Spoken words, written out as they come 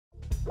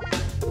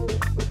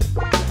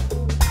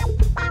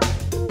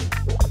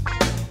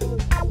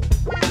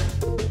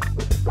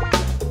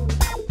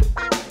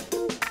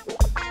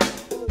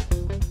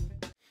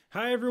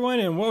Hi everyone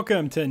and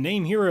welcome to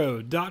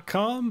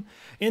NameHero.com.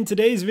 In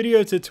today's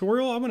video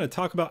tutorial, I'm going to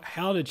talk about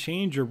how to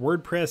change your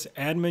WordPress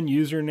admin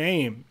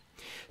username.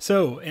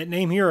 So at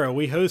NameHero,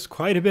 we host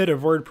quite a bit of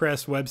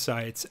WordPress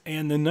websites,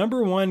 and the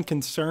number one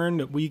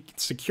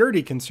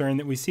security concern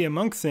that we see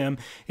amongst them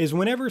is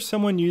whenever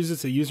someone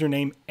uses a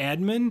username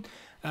admin,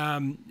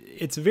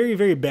 it's a very,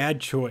 very bad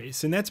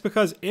choice. And that's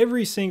because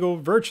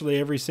virtually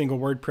every single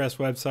WordPress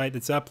website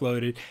that's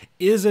uploaded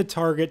is a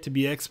target to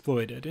be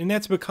exploited. And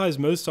that's because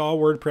most all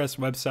WordPress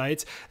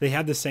websites, they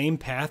have the same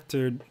path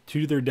to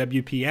their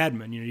WP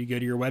admin. You go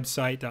to your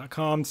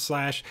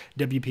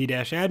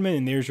website.com/WP-admin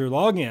and there's your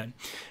login.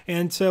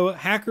 And so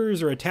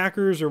hackers or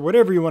attackers or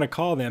whatever you want to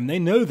call them, they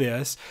know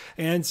this.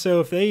 And so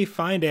if they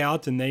find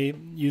out, and they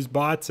use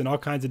bots and all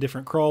kinds of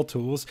different crawl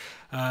tools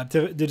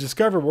to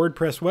discover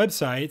WordPress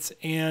websites,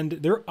 and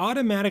they're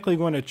automatically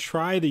going to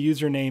try the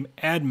username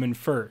admin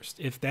first.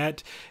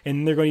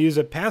 And they're going to use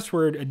a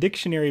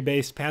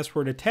dictionary-based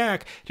password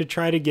attack to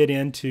try to get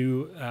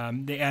into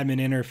the admin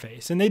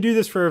interface. And they do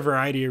this for a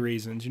variety of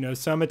reasons.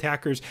 Some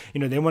attackers,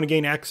 they want to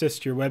gain access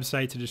to your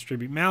website to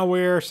distribute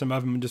malware. Some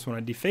of them just want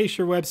to deface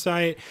your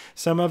website.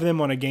 Some of them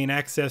want to gain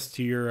access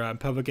to your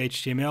public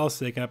HTML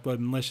so they can upload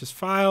malicious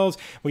files.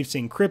 We've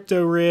seen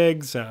crypto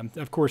rigs.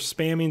 Of course,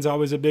 spamming is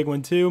always a big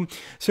one too.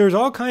 So there's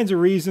all kinds of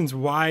reasons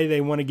why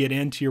they want to get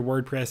into your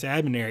WordPress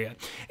admin area.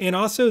 And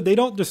also, they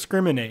don't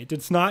discriminate.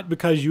 It's not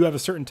because you have a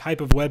certain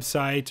type of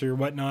website or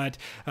whatnot.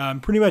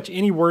 Pretty much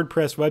any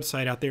WordPress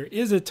website out there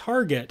is a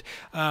target,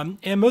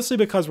 and mostly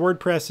because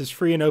WordPress is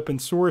free and open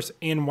source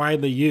and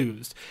widely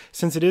used.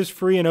 Since it is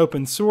free and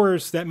open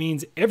source, that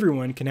means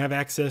everyone can have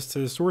access to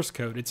the source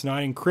code. It's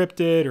not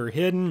encrypted or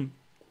hidden.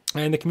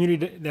 And the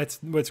community, that's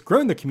what's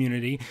grown the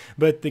community.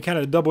 But the kind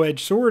of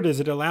double-edged sword is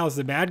it allows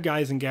the bad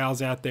guys and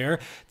gals out there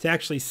to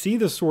actually see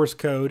the source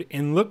code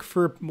and look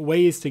for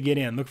ways to get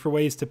in, look for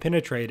ways to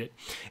penetrate it.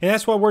 And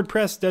that's why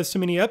WordPress does so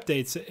many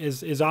updates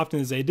as often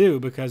as they do,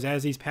 because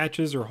as these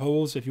patches or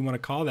holes, if you want to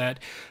call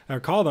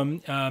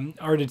them,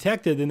 are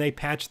detected, then they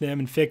patch them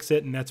and fix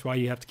it. And that's why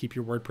you have to keep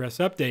your WordPress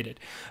updated.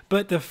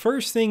 But the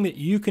first thing that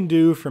you can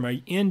do from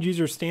an end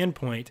user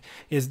standpoint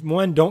is,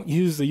 one, don't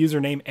use the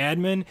username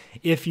admin.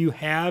 If you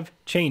have,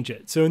 change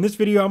it. So in this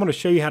video, I'm going to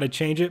show you how to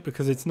change it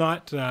because it's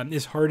not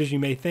as hard as you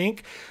may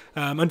think.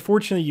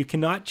 Unfortunately, you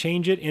cannot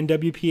change it in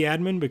WP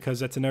admin because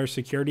that's another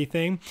security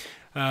thing.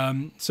 So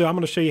I'm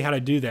going to show you how to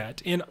do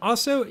that. And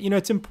also,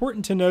 it's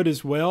important to note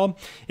as well,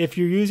 if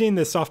you're using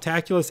the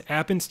Softaculous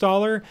app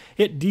installer,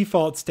 it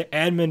defaults to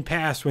admin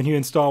pass when you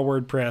install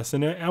WordPress.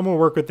 And I'm going to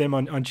work with them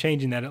on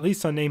changing that, at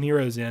least on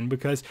NameHero's end,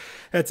 because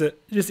it's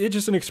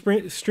just an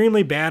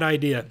extremely bad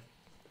idea.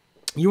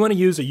 You want to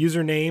use a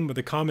username with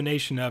a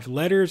combination of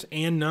letters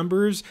and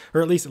numbers,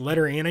 or at least a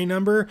letter and a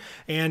number.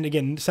 And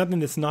again, something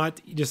that's not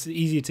just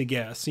easy to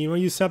guess. So you want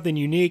to use something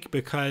unique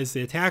because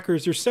the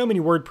attackers, there's so many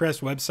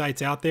WordPress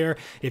websites out there.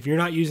 If you're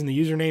not using the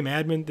username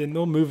admin, then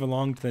they'll move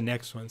along to the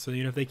next one. So,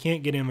 if they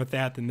can't get in with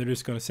that, then they're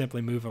just going to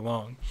simply move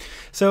along.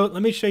 So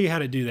let me show you how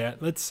to do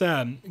that. Let's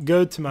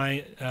go to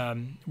my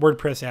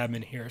WordPress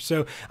admin here.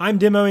 So I'm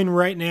demoing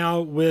right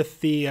now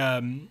with the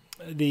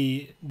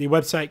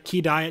website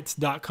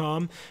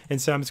keydiets.com, and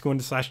so I'm just going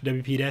to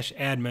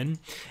 /WP-admin,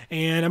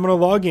 and I'm going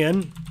to log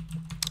in.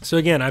 So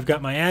again, I've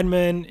got my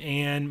admin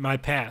and my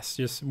pass,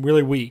 just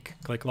really weak.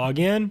 Click log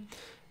in,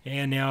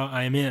 and now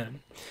I'm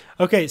in.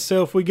 Okay,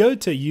 so if we go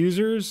to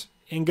users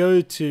and go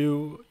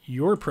to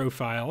your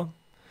profile,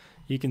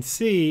 you can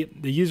see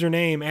the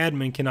username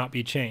admin cannot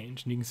be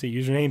changed. You can see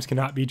usernames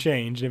cannot be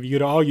changed. If you go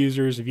to all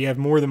users, if you have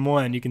more than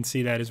one, you can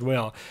see that as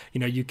well.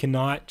 You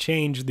cannot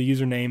change the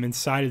username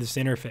inside of this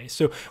interface.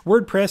 So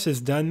WordPress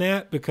has done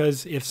that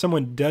because if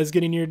someone does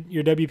get in your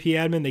WP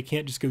admin, they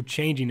can't just go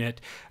changing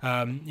it,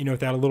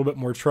 without a little bit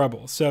more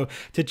trouble. So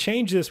to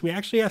change this, we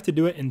actually have to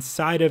do it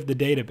inside of the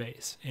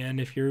database. And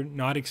if you're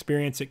not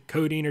experienced at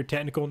coding or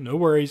technical, no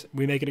worries.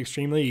 We make it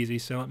extremely easy.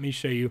 So let me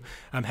show you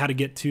how to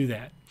get to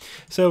that.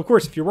 So of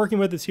course, if you're working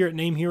with us here at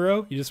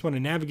NameHero, you just want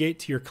to navigate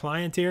to your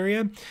client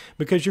area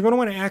because you're going to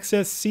want to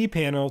access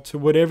cPanel to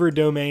whatever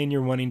domain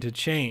you're wanting to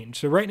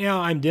change. So right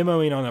now I'm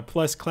demoing on a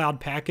Plus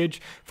Cloud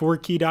package for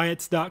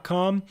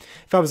keydiets.com.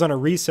 If I was on a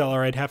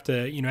reseller, I'd have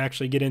to,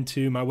 actually get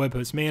into my web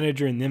host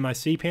manager and then my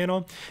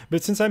cPanel.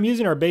 But since I'm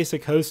using our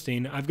basic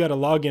hosting, I've got to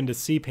log into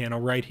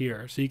cPanel right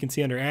here. So you can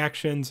see under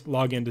actions,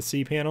 log into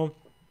cPanel.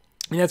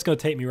 And that's going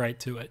to take me right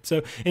to it.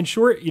 So in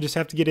short, you just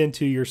have to get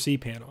into your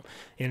cPanel.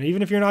 And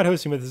even if you're not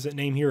hosting with us at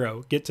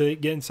NameHero, get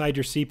inside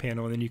your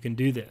cPanel and then you can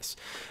do this.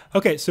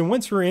 Okay, so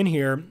once we're in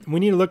here, we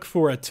need to look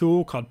for a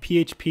tool called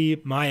Php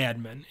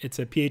Myadmin. It's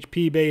a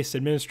PHP-based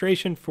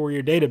administration for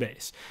your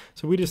database.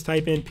 So we just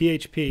type in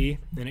PHP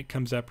and it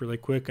comes up really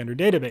quick under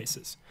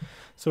databases.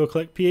 So we'll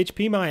click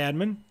Php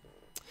Myadmin.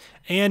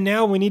 And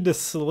now we need to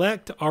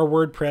select our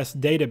WordPress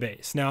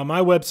database. Now,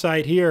 my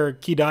website here,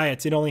 Key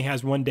Diets, it only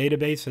has one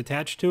database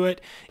attached to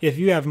it. If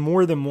you have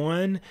more than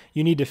one,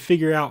 you need to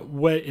figure out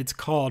what it's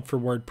called for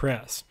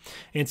WordPress.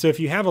 And so if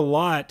you have a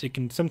lot, it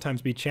can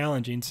sometimes be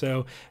challenging.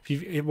 So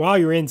while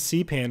you're in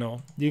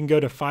cPanel, you can go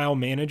to File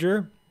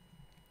Manager.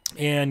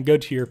 and go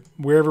to your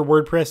wherever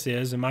WordPress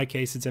is. In my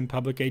case, it's in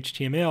public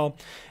HTML,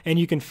 and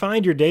you can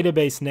find your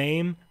database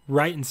name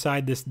right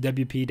inside this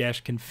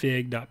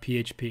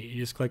wp-config.php.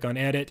 You just click on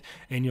edit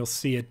and you'll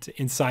see it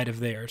inside of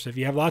there. So if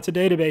you have lots of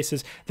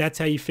databases, that's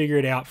how you figure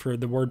it out for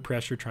the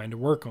WordPress you're trying to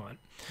work on.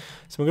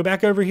 So we'll go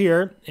back over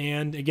here,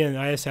 and again,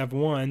 I just have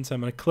one, so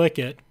I'm going to click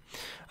it.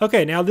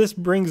 Okay, now this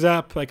brings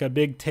up like a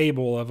big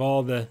table of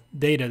all the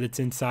data that's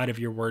inside of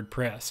your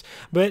WordPress.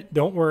 But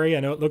don't worry, I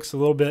know it looks a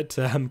little bit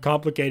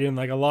complicated and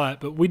like a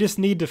lot, but we just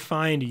need to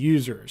find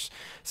users.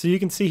 So you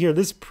can see here,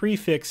 this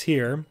prefix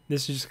here,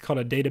 this is just called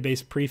a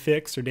database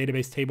prefix or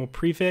database table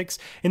prefix,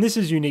 and this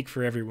is unique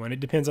for everyone. It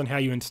depends on how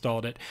you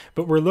installed it,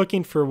 but we're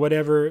looking for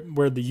whatever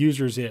where the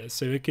users is.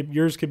 So it could,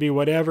 yours could be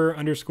whatever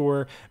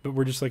underscore, but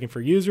we're just looking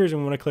for users,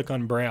 and we want to click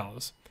on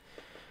browse.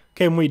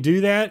 Okay, when we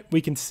do that,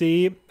 we can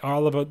see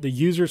all of the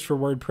users for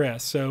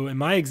WordPress. So in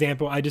my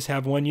example, I just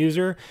have one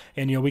user,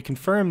 and we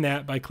confirm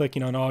that by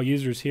clicking on all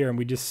users here, and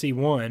we just see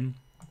one.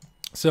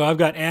 So I've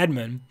got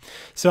admin.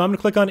 So I'm going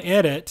to click on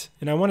edit,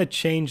 and I want to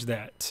change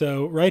that.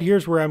 So right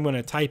here's where I'm going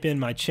to type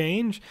in my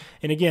change.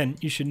 And again,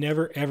 you should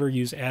never ever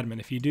use admin.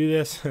 If you do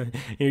this,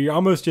 you're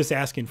almost just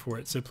asking for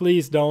it. So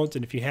please don't.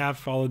 And if you have,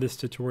 follow this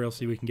tutorial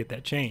so we can get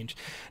that change.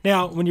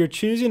 Now, when you're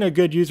choosing a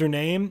good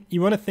username, you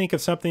want to think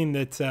of something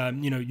that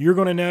you're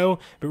going to know,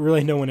 but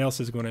really no one else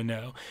is going to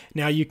know.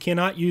 Now, you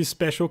cannot use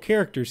special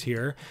characters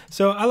here.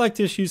 So I like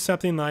to just use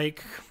something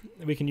like,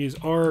 we can use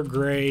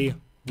rgray1.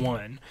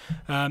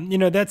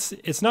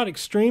 It's not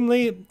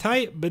extremely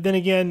tight, but then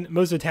again,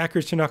 most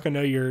attackers are not going to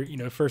know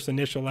your first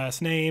initial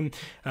last name,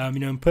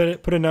 and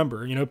put a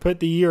number, put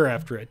the year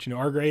after it,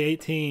 rgray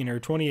 18 or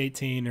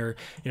 2018 or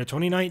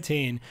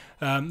 2019,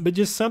 but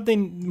just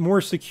something more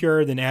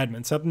secure than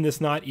admin, something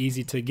that's not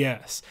easy to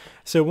guess.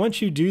 So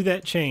once you do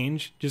that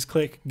change, just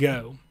click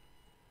go.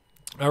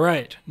 All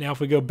right, now if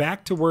we go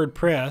back to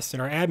WordPress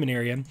in our admin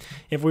area,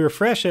 if we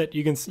refresh it,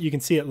 you can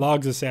see it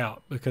logs us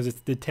out because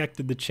it's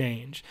detected the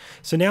change.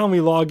 So now when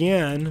we log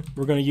in,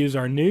 we're going to use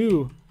our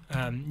new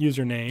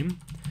username,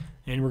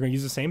 and we're going to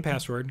use the same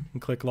password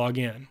and click log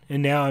in.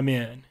 And now I'm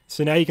in.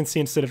 So now you can see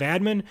instead of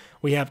admin,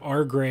 we have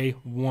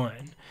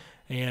rgray1.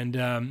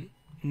 And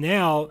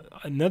now,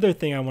 another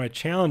thing I want to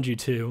challenge you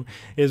to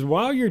is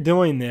while you're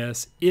doing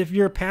this, if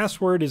your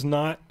password is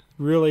not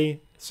really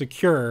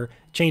secure,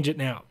 change it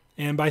now.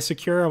 And by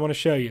secure, I want to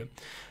show you.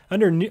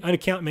 Under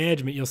account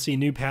management, you'll see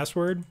new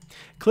password.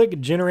 Click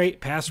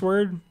generate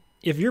password.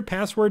 If your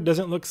password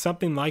doesn't look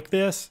something like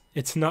this,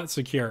 it's not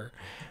secure.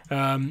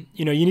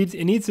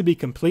 It needs to be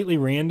completely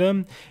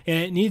random,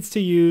 and it needs to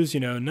use,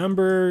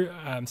 number,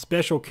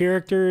 special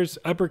characters,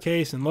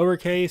 uppercase and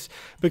lowercase,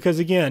 because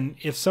again,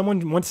 if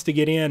someone wants to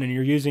get in and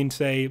you're using,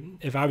 say,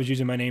 if I was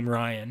using my name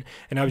Ryan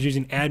and I was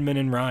using admin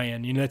and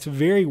Ryan, that's a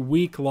very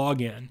weak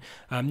login.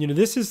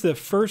 This is the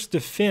first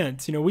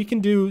defense. We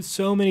can do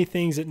so many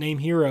things at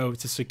NameHero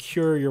to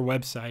secure your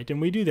website, and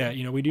we do that.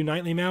 We do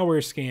nightly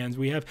malware scans.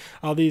 We have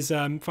all these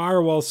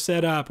firewalls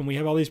set up, and we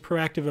have all these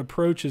proactive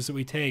approaches that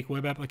we take,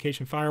 web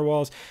application firewalls,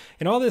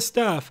 and all this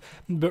stuff.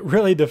 But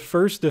really, the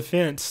first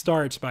defense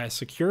starts by a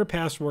secure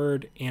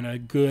password and a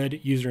good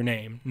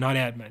username, not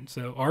admin.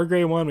 So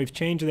rgray1, we've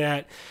changed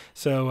that.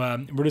 So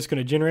we're just going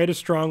to generate a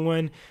strong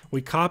one.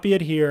 We copy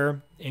it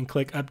here and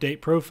click update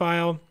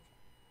profile.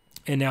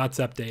 And now it's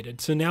updated.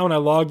 So now when I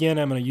log in,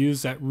 I'm going to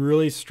use that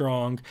really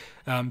strong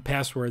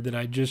password that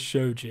I just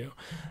showed you.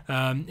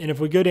 And if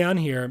we go down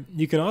here,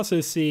 you can also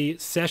see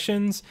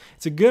sessions.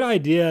 It's a good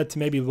idea to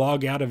maybe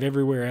log out of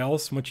everywhere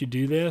else once you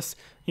do this,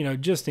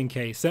 just in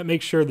case. That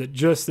makes sure that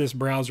just this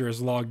browser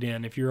is logged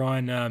in. If you're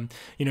on,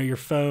 your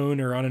phone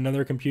or on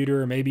another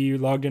computer, or maybe you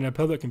logged in a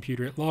public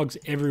computer, it logs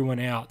everyone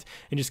out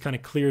and just kind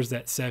of clears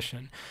that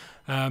session.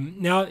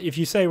 Now, if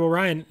you say, well,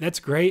 Ryan,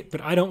 that's great,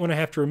 but I don't want to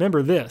have to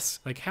remember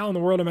this. Like, how in the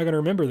world am I going to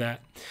remember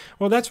that?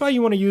 Well, that's why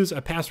you want to use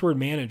a password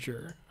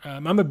manager.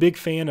 I'm a big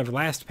fan of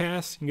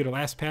LastPass. You can go to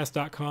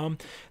lastpass.com.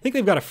 I think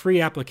they've got a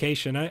free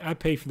application. I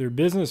pay for their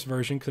business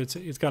version because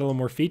it's got a little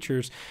more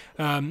features.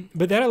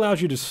 But that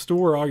allows you to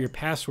store all your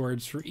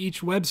passwords for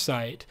each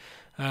website.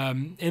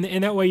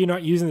 And that way you're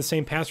not using the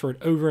same password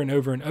over and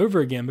over and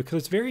over again, because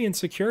it's very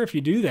insecure if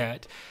you do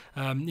that.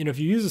 If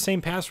you use the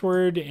same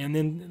password, and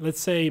then let's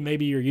say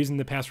maybe you're using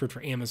the password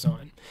for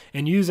Amazon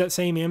and use that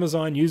same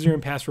Amazon user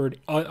and password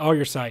all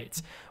your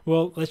sites.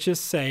 Well, let's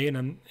just say, and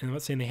I'm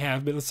not saying they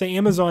have, but let's say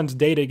Amazon's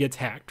data gets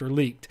hacked or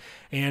leaked,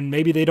 and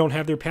maybe they don't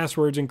have their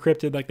passwords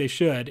encrypted like they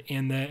should,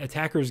 and the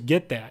attackers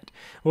get that.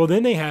 Well,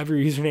 then they have your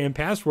username and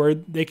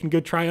password. They can go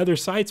try other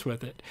sites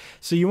with it.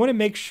 So you want to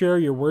make sure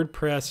your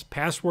WordPress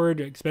password,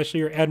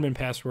 especially your admin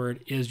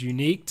password, is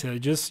unique to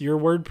just your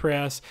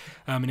WordPress,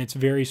 and it's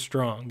very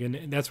strong.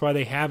 And that's why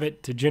they have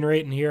it to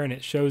generate in here, and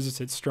it shows us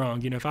it's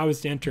strong. If I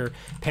was to enter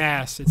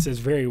pass, it says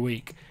very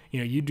weak.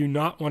 You do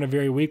not want a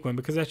very weak one,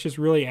 because that's just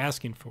really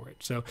asking for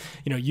it. So,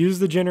 use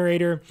the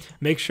generator,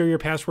 make sure your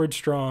password's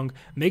strong,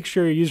 make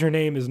sure your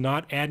username is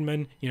not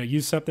admin,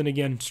 use something,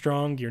 again,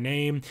 strong, your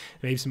name,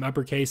 maybe some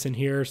uppercase in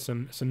here,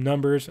 some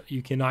numbers.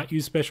 You cannot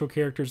use special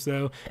characters,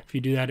 though. If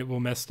you do that, it will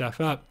mess stuff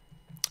up.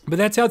 But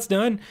that's how it's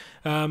done.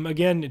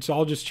 Again, it's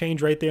all just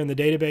changed right there in the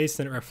database,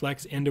 then it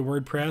reflects into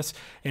WordPress,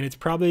 and it's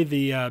probably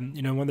the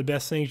one of the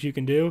best things you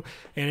can do.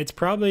 And it's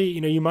probably,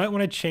 you might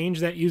want to change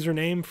that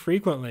username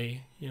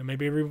frequently.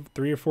 Maybe every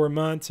 3 or 4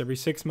 months, every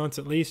 6 months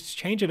at least,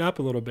 change it up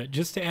a little bit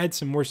just to add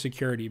some more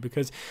security.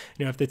 Because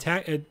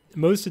if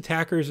most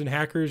attackers and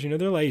hackers,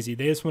 they're lazy.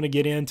 They just want to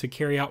get in to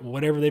carry out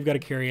whatever they've got to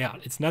carry out.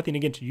 It's nothing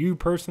against you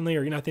personally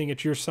or nothing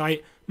against your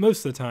site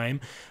most of the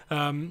time.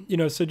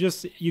 So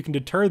just you can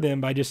deter them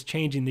by just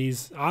changing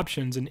these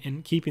options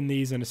and keeping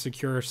these in a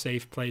secure,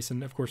 safe place,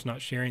 and of course not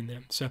sharing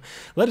them. So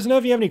let us know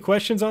if you have any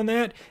questions on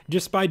that.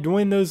 Just by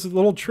doing those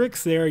little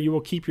tricks there, you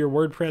will keep your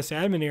WordPress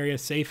admin area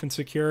safe and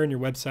secure and your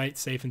website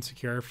safe and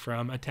secure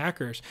from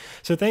attackers.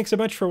 So thanks so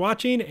much for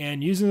watching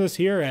and using us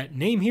here at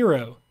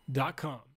NameHero.com.